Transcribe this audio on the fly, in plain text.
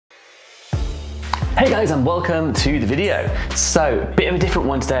Hey guys, and welcome to the video. So, bit of a different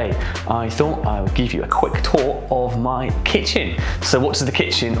one today. I thought I would give you a quick tour of my kitchen. So what does the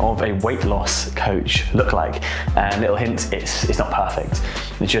kitchen of a weight loss coach look like? And little hint, it's not perfect.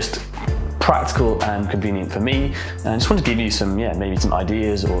 It's just practical and convenient for me. And I just want to give you some, maybe some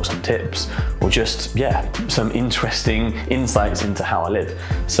ideas or some tips, or just, some interesting insights into how I live.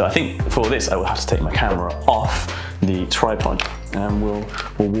 So I think for this, I will have to take my camera off the tripod and we'll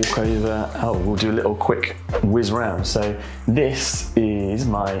walk over, we'll do a little quick whiz round. So this is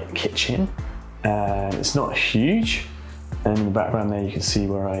my kitchen, and it's not huge. And in the background there, you can see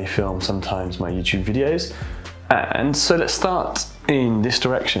where I film sometimes my YouTube videos. And so let's start in this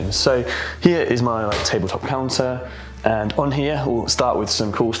direction. So here is my tabletop counter, and on here we'll start with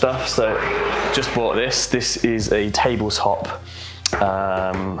some cool stuff. So just bought this. This is a tabletop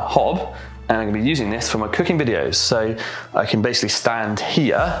hob, and I'm going to be using this for my cooking videos. So I can basically stand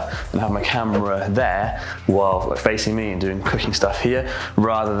here and have my camera there while facing me and doing cooking stuff here,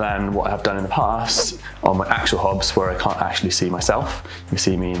 rather than what I've done in the past on my actual hobs where I can't actually see myself. You can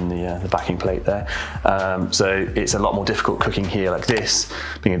see me in the backing plate there. So it's a lot more difficult cooking here like this,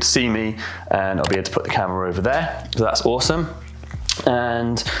 being able to see me, and I'll be able to put the camera over there. So that's awesome.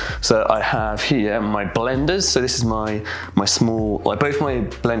 And so I have here my blenders. So this is my small, both my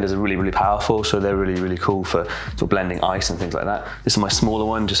blenders are really powerful, so they're really cool for sort of blending ice and things like that. This is my smaller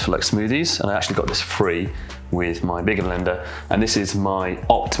one just for smoothies, and I actually got this free with my bigger blender. And this is my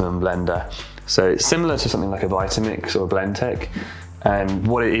Optimum blender. So it's similar to something like a Vitamix or a Blendtec. And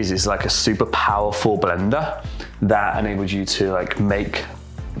what it is like a super powerful blender that enables you to make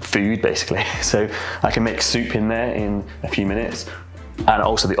food basically. So I can make soup in there in a few minutes, and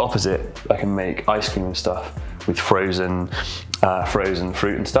also the opposite, I can make ice cream and stuff with frozen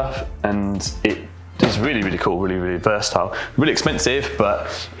fruit and stuff, and it is really cool, really versatile, really expensive,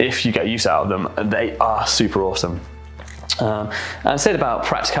 but if you get use out of them, they are super awesome. And I said about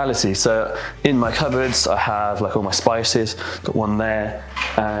practicality, so in my cupboards I have all my spices, got one there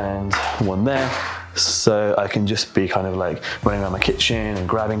and one there. So I can just be running around my kitchen and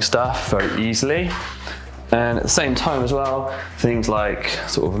grabbing stuff very easily. And at the same time as well, things like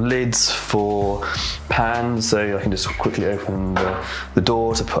sort of lids for pans. So I can just quickly open the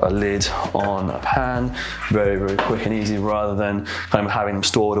door to put a lid on a pan. Very quick and easy, rather than having them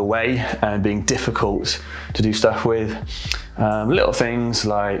stored away and being difficult to do stuff with. Little things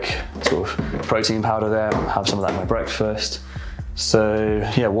like sort of protein powder there, have some of that in my breakfast. So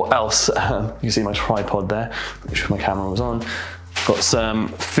what else? You can see my tripod there, which my camera was on. Got some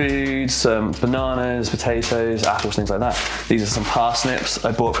food, some bananas, potatoes, apples, things like that. These are some parsnips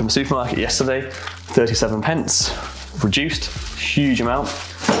I bought from the supermarket yesterday, 37p, reduced, huge amount.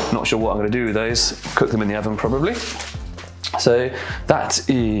 Not sure what I'm going to do with those, cook them in the oven probably. So that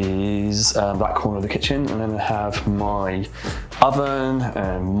is that corner of the kitchen, and then I have my oven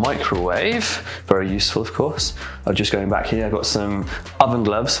and microwave, very useful of course. Just going back here, I got some oven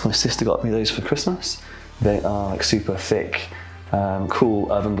gloves. My sister got me those for Christmas. They are super thick,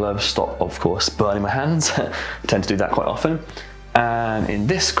 cool oven gloves, stop of course burning my hands. I tend to do that quite often. And in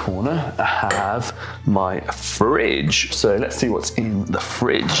this corner I have my fridge. So let's see what's in the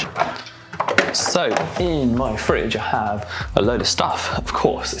fridge. So in my fridge I have a load of stuff. Of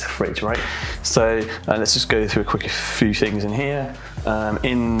course, it's a fridge, right? So let's just go through a quick few things in here.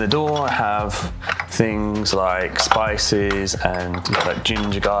 In the door I have things like spices and like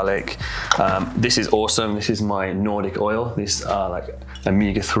ginger, garlic. This is awesome. This is my Nordic oil. These are like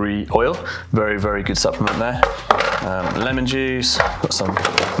omega-3 oil. Very good supplement there. Lemon juice, got some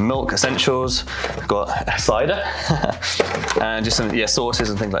milk essentials, got a cider, and just some sauces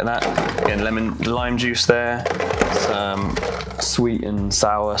and things like that. Again, lime juice there, some sweet and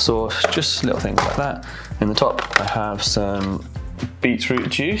sour sauce, just little things like that. In the top I have some beetroot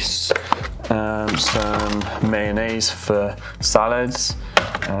juice, some mayonnaise for salads,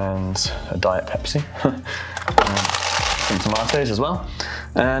 and a Diet Pepsi, some tomatoes as well.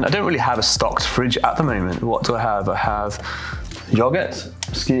 And I don't really have a stocked fridge at the moment. What do I have? I have yogurt.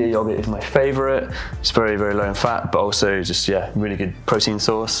 Skyr yogurt is my favorite. It's very low in fat, but also just, really good protein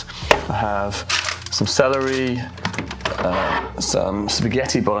source. I have some celery, some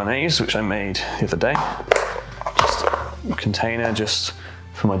spaghetti bolognese, which I made the other day. Just a container just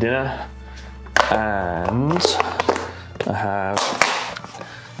for my dinner. And I have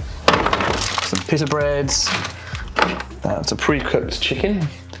some pita breads. That's a pre-cooked chicken,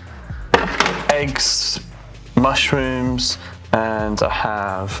 eggs, mushrooms, and I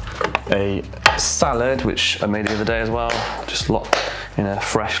have a salad which I made the other day as well, just locked in a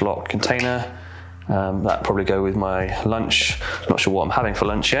fresh lock container. That probably go with my lunch. Not sure what I'm having for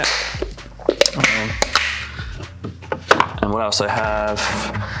lunch yet. And what else I have?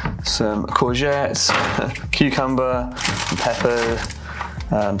 Some courgettes, cucumber, pepper,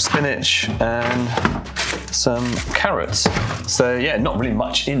 spinach, and some carrots. So yeah, not really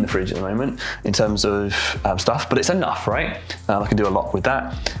much in the fridge at the moment in terms of stuff, but it's enough, right? I can do a lot with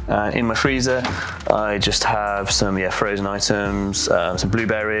that. In my freezer, I just have some frozen items, some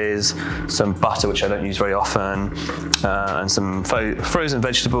blueberries, some butter, which I don't use very often, and some frozen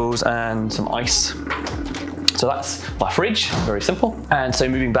vegetables and some ice. So that's my fridge, very simple. And so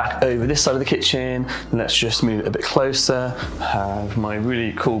moving back over this side of the kitchen, let's just move it a bit closer. I have my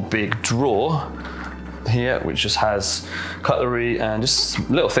really cool big drawer here, which just has cutlery and just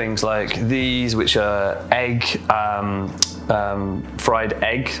little things like these, which are egg, fried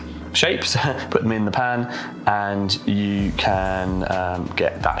egg shapes. Put them in the pan and you can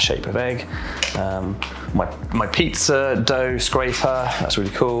get that shape of egg. My pizza dough scraper, that's really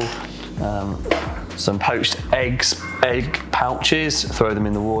cool. Some poached egg pouches, throw them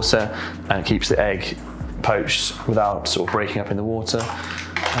in the water and it keeps the egg poached without sort of breaking up in the water.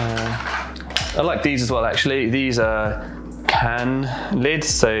 I like these as well actually. These are can lids,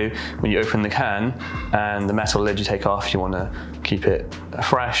 so when you open the can and the metal lid you take off, you want to keep it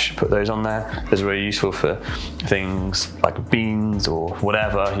fresh, put those on there. Those are really useful for things like beans or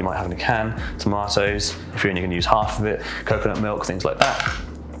whatever you might have in a can, tomatoes, if you're only going to use half of it, coconut milk, things like that.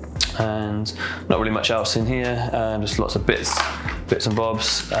 And not really much else in here, just lots of bits and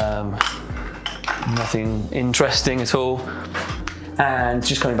bobs, nothing interesting at all. And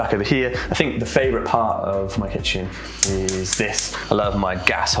just coming back over here, I think the favourite part of my kitchen is this. I love my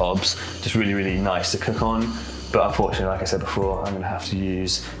gas hobs, just really nice to cook on. But unfortunately, like I said before, I'm going to have to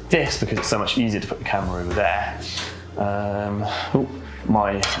use this because it's so much easier to put the camera over there.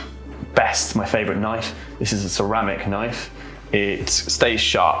 My favourite knife, this is a ceramic knife. It stays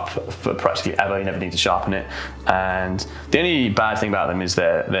sharp for practically ever, you never need to sharpen it. And the only bad thing about them is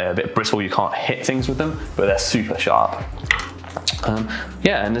they're a bit brittle, you can't hit things with them, but they're super sharp.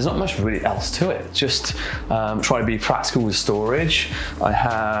 Yeah, and there's not much really else to it. Just try to be practical with storage. I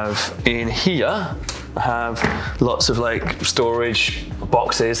have in here, I have lots of like storage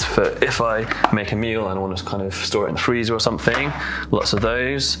boxes for if I make a meal and I want to kind of store it in the freezer or something. Lots of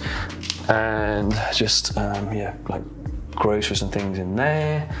those, and just like groceries and things in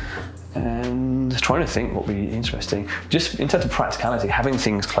there. And trying to think what would be interesting. Just in terms of practicality, having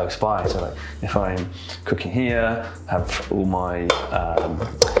things close by. So like if I'm cooking here, have all my,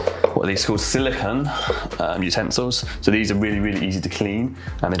 what are these called? Silicone utensils. So these are really easy to clean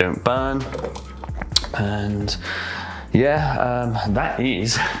and they don't burn. And yeah, that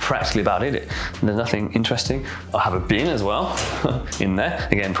is practically about it. There's nothing interesting. I'll have a bin as well in there.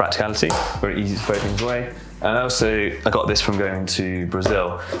 Again, practicality, very easy to throw things away. And also, I got this from going to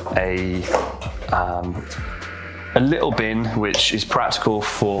Brazil, a little bin which is practical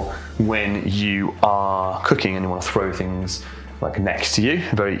for when you are cooking and you want to throw things like next to you,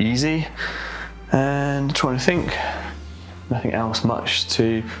 very easy. And trying to think, nothing else much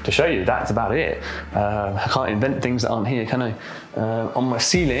to show you, that's about it. I can't invent things that aren't here, can I? On my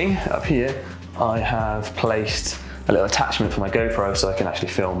ceiling up here, I have placed a little attachment for my GoPro so I can actually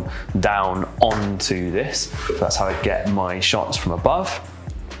film down onto this. So that's how I get my shots from above.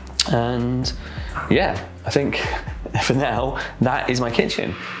 And yeah, I think for now, that is my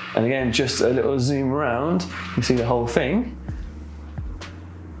kitchen. And again, just a little zoom around, you can see the whole thing.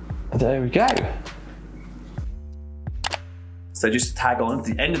 There we go. So just to tag on at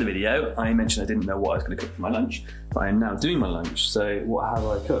the end of the video, I mentioned I didn't know what I was going to cook for my lunch, but I am now doing my lunch. So what have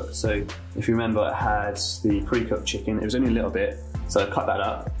I cooked? So if you remember, I had the pre-cooked chicken. It was only a little bit, so I cut that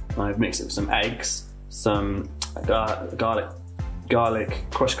up. I've mixed it with some eggs, some crushed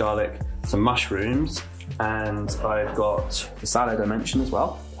garlic, some mushrooms, and I've got the salad I mentioned as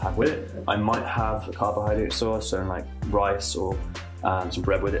well to have with it. I might have a carbohydrate source, so like rice or some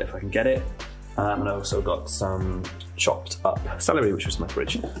bread with it if I can get it. And I also got some chopped up celery, which was in my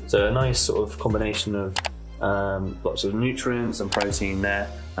fridge. So a nice sort of combination of lots of nutrients and protein there.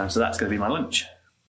 So that's going to be my lunch.